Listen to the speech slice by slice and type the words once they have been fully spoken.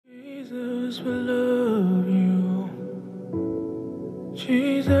Jesus will love you.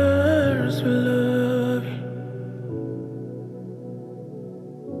 Jesus will love you.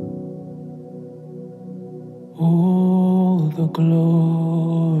 All the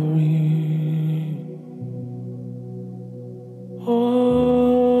glory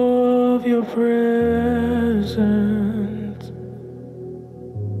of your presence.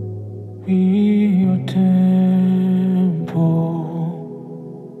 We your temple.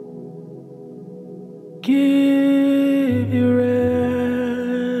 Give you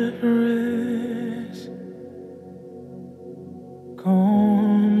reverence.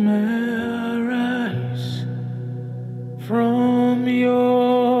 Come and rise from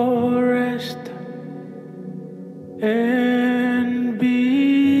your rest and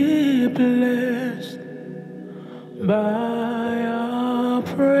be blessed by our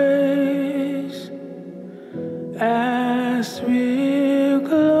praise as we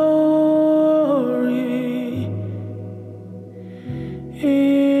glory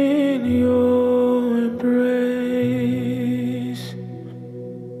in your embrace.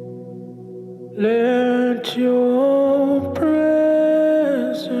 Let your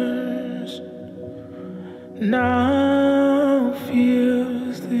presence now fill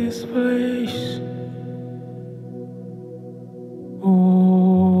this place.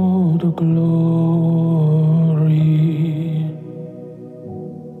 Oh, the glory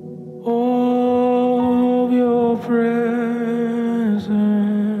of your presence.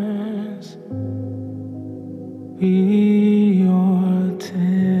 We your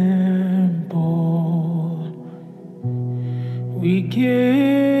temple. We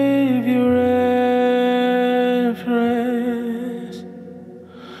give you reverence.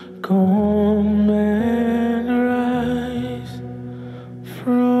 Come and rise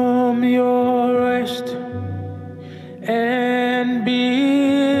from your rest and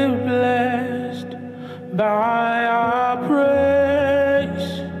be blessed by our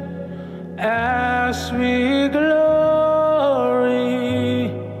praise as we glory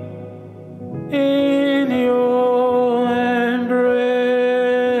in your embrace.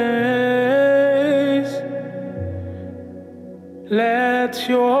 Let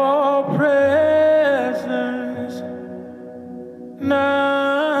your presence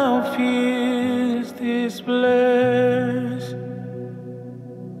now fill this place.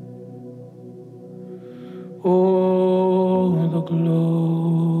 Oh, the glory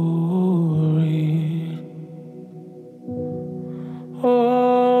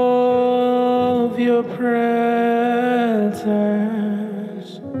of your presence.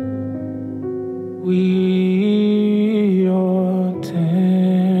 We your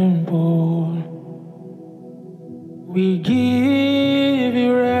temple. We give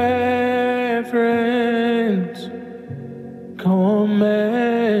you reverence. Come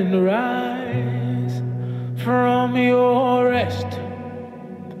and rise from your rest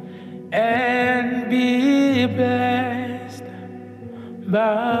and be blessed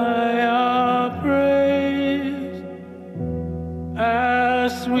by our praise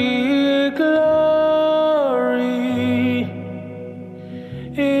as we glory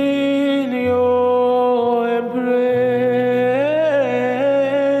in your embrace.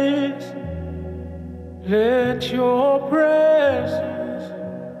 Let your presence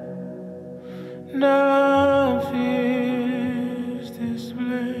now fill this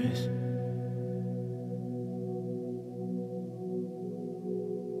place.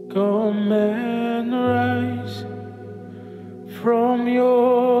 Come and rise from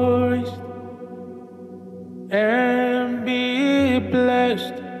your rest and be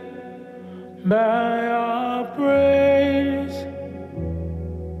blessed by our praise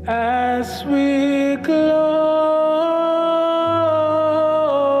as we glory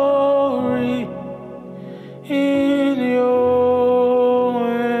in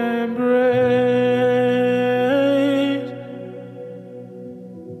your embrace.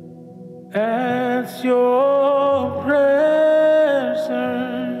 As your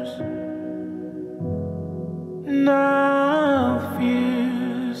presence now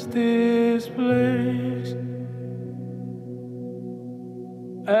fills this place.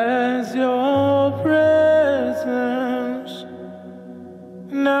 As your presence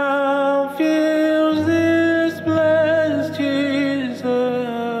now fills this place,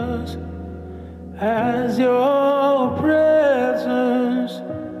 Jesus. As your presence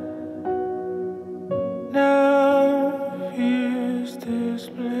now fills this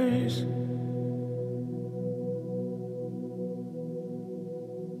place.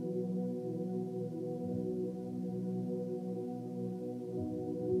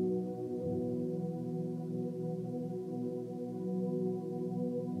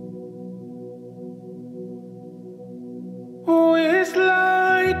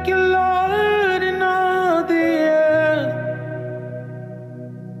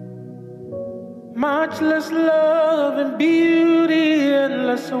 Matchless love and beauty,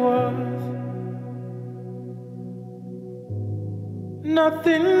 endless worth.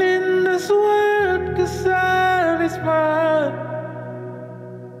 Nothing in this world can satisfy.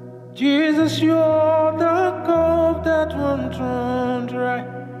 Jesus, you're the cup that won't run dry.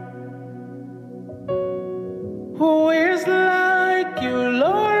 Who is like you,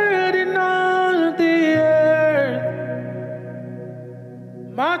 Lord, in all the earth?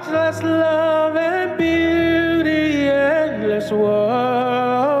 Much less love and beauty, endless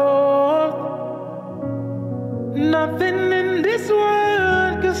worth. Nothing in this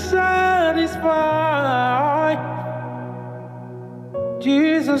world can satisfy.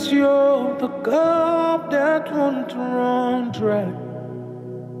 Jesus, you're the cup that won't run dry.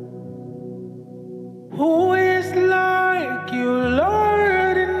 Who is like you,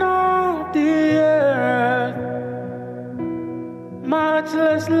 Lord, in all the earth? Much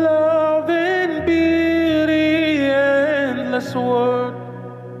less love and beauty, endless worth.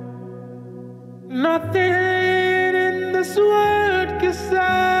 Nothing in this world can satisfy.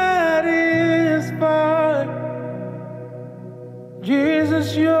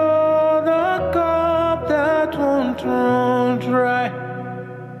 Jesus, you're the cup that won't run dry.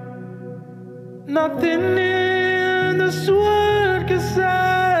 Nothing in this world can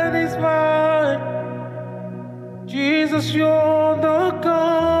satisfy. Jesus, you're the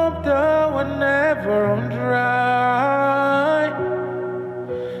cup that will never run dry.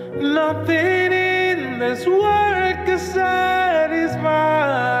 Nothing in this world can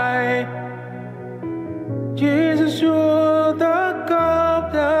satisfy. Jesus, you're the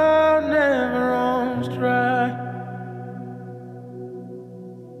cup that never runs dry.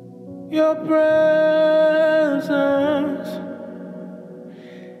 Your presence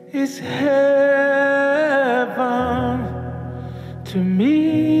is heaven to me.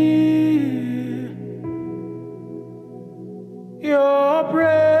 Your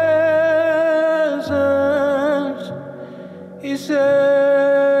presence is heaven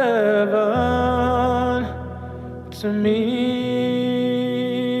to me.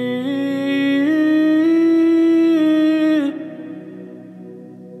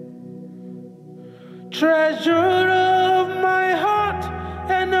 Treasure of my heart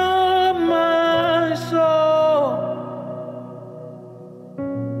and of my soul.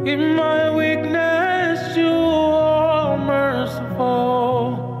 In my weakness, you are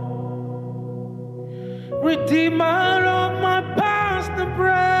merciful. Redeemer of my past and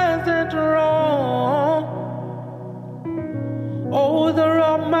present wrong. Author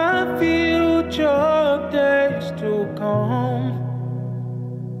of my future days to come.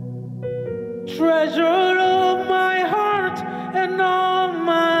 Treasure of my heart and of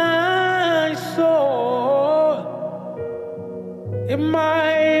my soul. In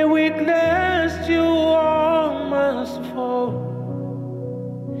my weakness, you are merciful.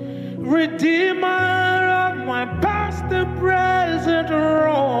 Redeemer of my past and present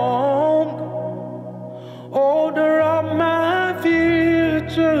wrong. Order of my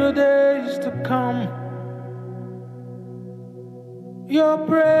future days to come. Your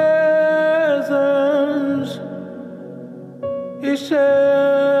presence is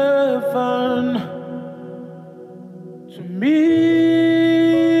heaven to me.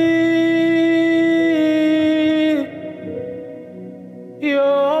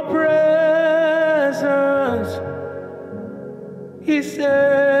 Your presence is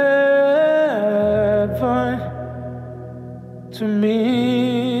heaven to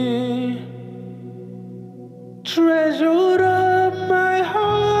me. Treasure of my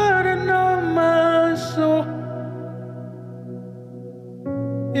heart and of my soul.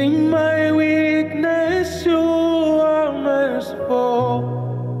 In my weakness, you are merciful.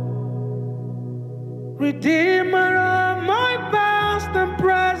 Redeemer of my past and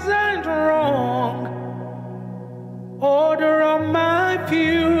present wrong. Order of my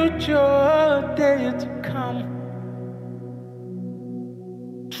future day to come.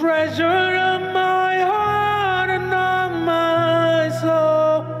 Treasure of my heart and of my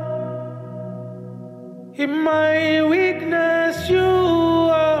soul. In my weakness, you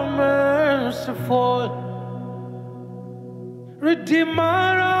are merciful.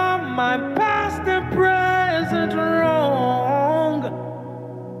 Redeemer of my past and present wrong.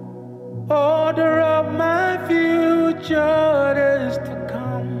 Order of my future days to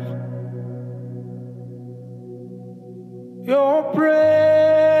come. Your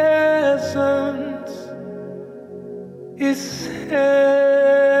presence is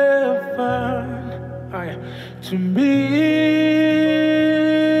heaven to me.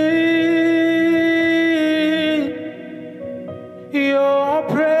 Your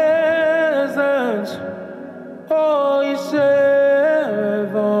presence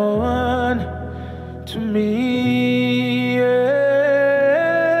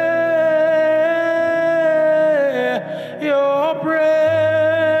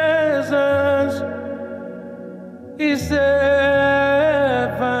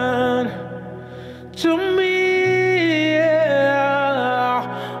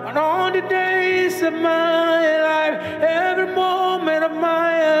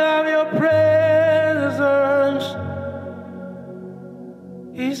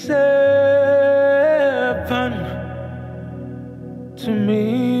is heaven to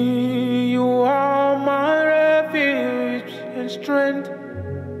me. You are my refuge and strength,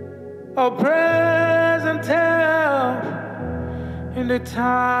 a present help in the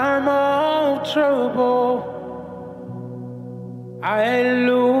time of trouble. I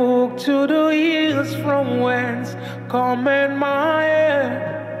look to the hills from whence cometh my help.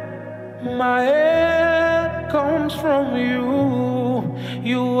 My help comes from you.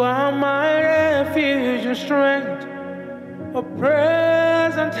 You are my refuge and strength, a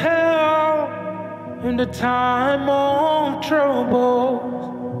present help in the time of trouble.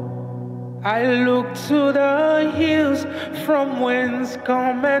 I look to the hills from whence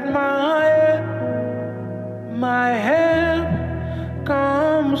cometh my help. My help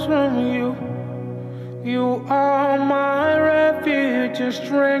comes from you. You are my refuge and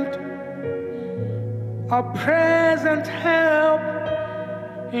strength, a present help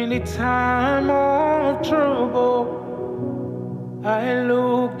in the time of trouble. I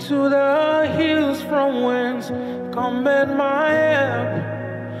look to the hills from whence cometh my help.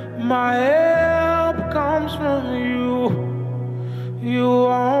 My help comes from you. You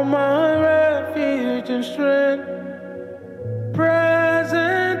are my refuge and strength,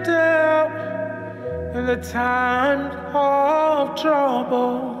 present help in the time of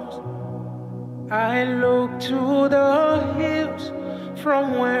troubles. I look to the hills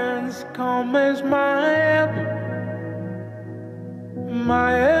from whence comes my help.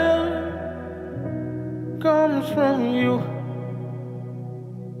 My help comes from you.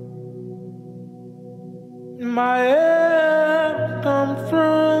 My help comes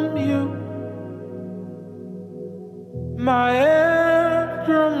from you. My help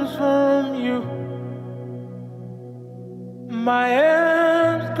comes from you. My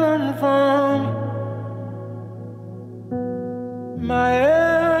help comes from you. My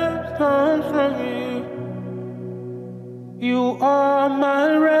help comes from you. You are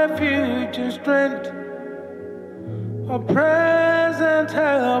my refuge and strength, a present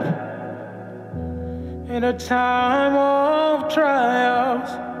help in a time of trials.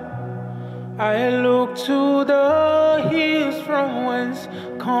 I look to the hills from whence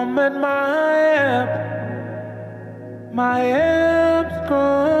cometh my help. My help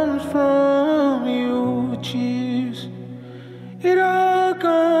comes from you, Jesus. It all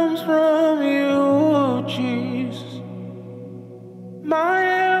comes from you, Jesus. My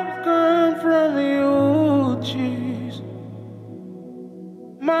help comes from you, Jesus.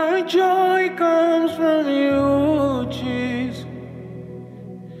 My joy comes from you, Jesus.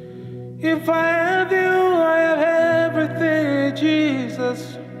 If I have you, I have everything,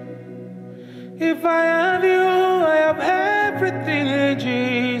 Jesus. If I have you, I have everything,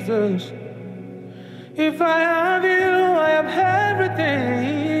 Jesus. If I have you, I have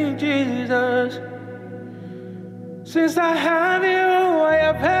everything, Jesus. Since I have you, I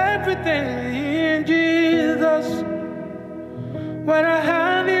have everything, Jesus. When I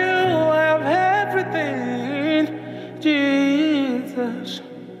have you, I have everything, Jesus.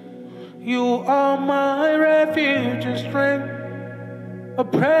 You are my refuge and strength, a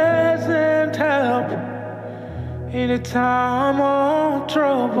present help in a time of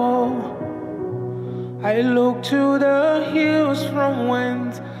trouble. I look to the hills from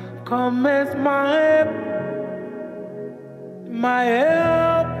whence cometh my help. My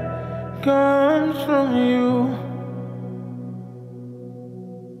help comes from you.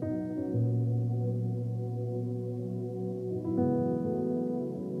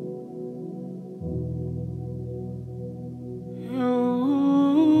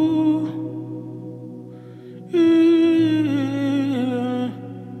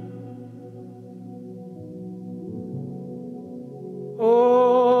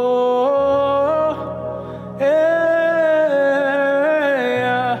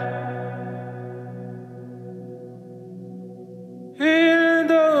 In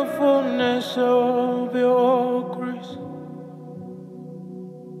the fullness of your grace,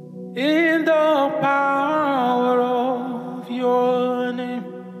 in the power of your name,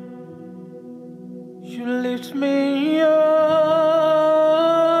 you lift me up,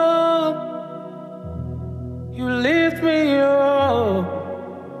 you lift me up.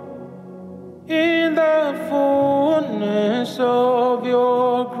 In the fullness of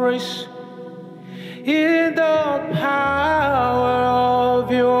your grace, in the power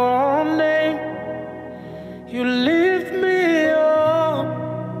of your name, you lift me up,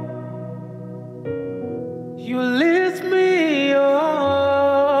 you lift me up.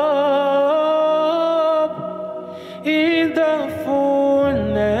 In the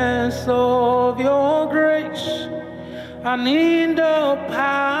fullness of your grace, and in the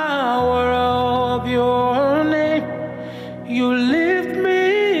power You lift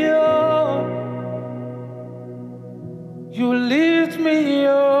me up. You lift me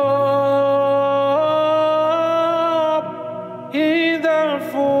up in the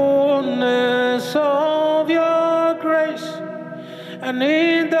fullness of your grace and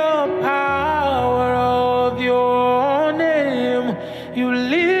in the power of your name. You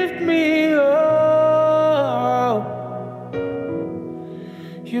lift me up.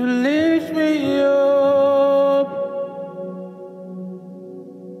 You lift me up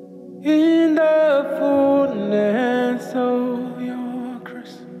in the fullness of your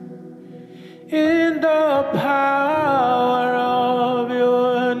grace, in the power of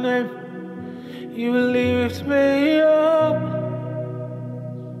your name. You lift me up.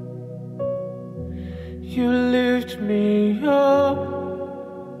 You lift me up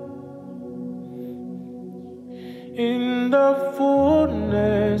in the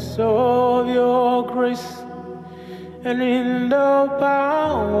fullness of your grace and in the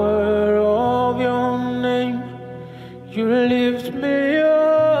power of your name. You lift me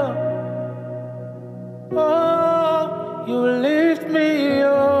up. Oh, you lift me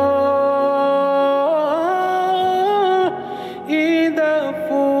up in the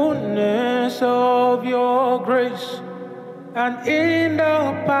fullness of your grace and in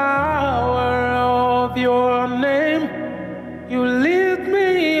the power of your name. You lift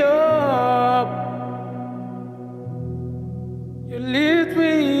me up. You lift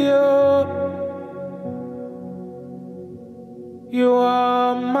me up. You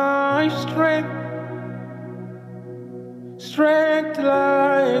are my strength, strength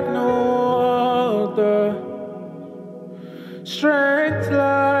like no other, strength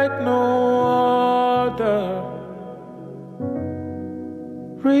like no other,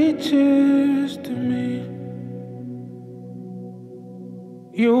 reaches to me.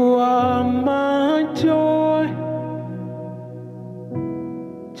 You are my joy,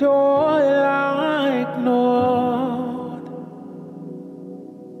 joy like no other,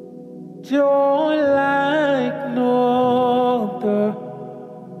 joy like no other,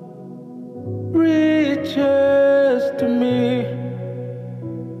 reaches to me.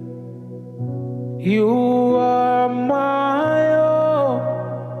 You are my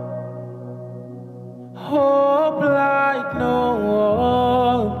hope like no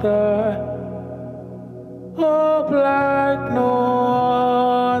other, hope like no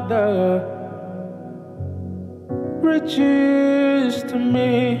other, reaches to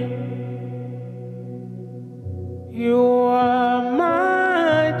me. You are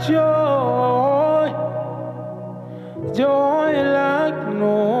my joy, joy like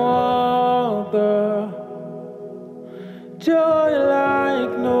no other, joy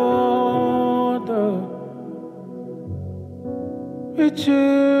like no other,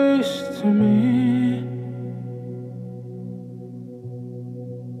 reaches to me,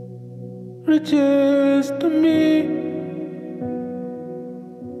 reaches to me,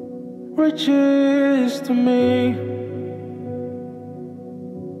 reaches to me,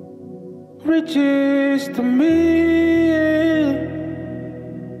 reaches to me.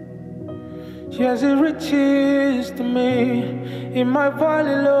 Yes, it reaches to me in my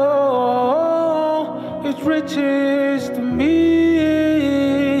valley low. It reaches to me.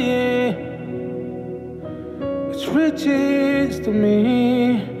 It reaches to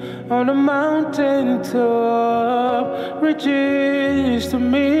me on the mountain top. Reaches to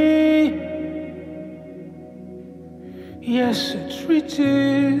me. Yes, it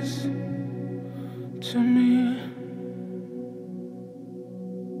reaches to me.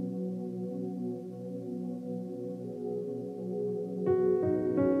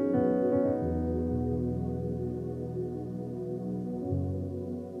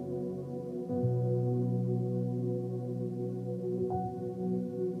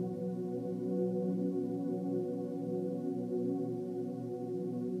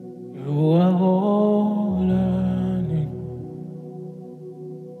 You are all I need.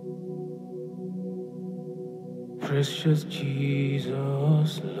 Precious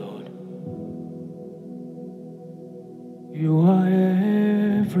Jesus, Lord. You are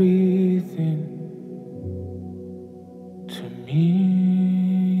everything to me.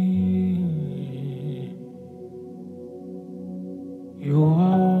 You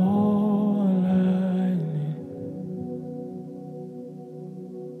are all I need.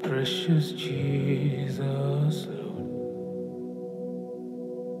 Precious Jesus, Lord.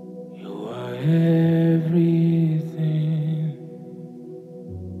 You are everything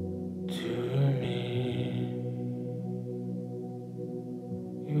to me.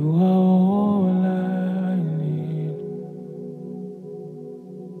 You are all I need.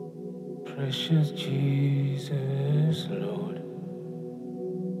 Precious Jesus, Lord,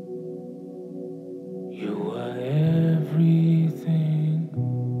 you are everything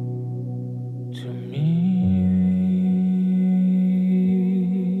to me.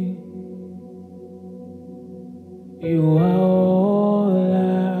 You are all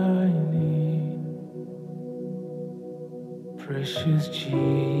I need. Precious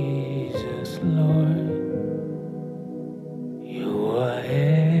Jesus, Lord, you are everything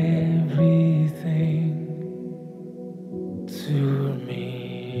to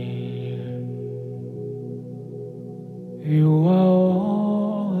me. You are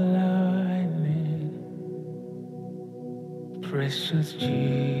all I need. Precious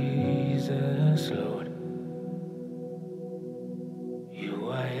Jesus, Lord, you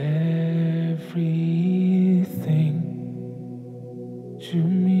are everything to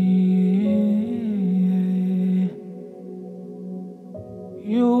me.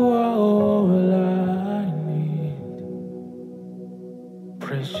 You are all I need.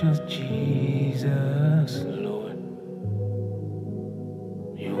 Precious Jesus, Lord,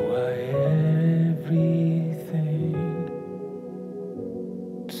 you are everything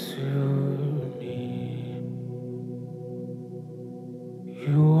to me.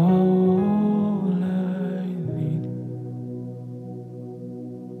 You are all I need.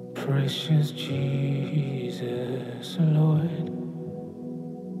 Precious Jesus, Lord,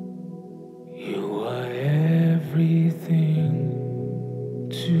 you are everything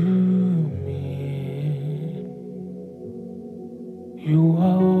to me. You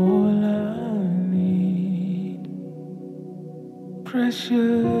are all I need.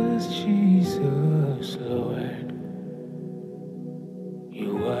 Precious Jesus, Lord,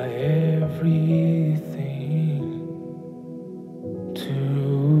 you are everything to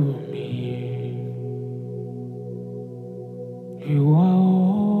me. You are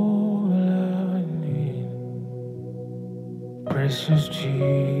all I need. Precious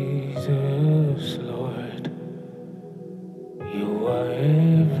Jesus, Lord, you are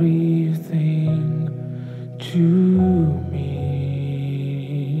everything to me.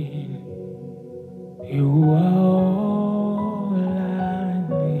 You are all I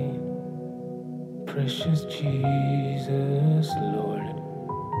need. Precious Jesus, Lord,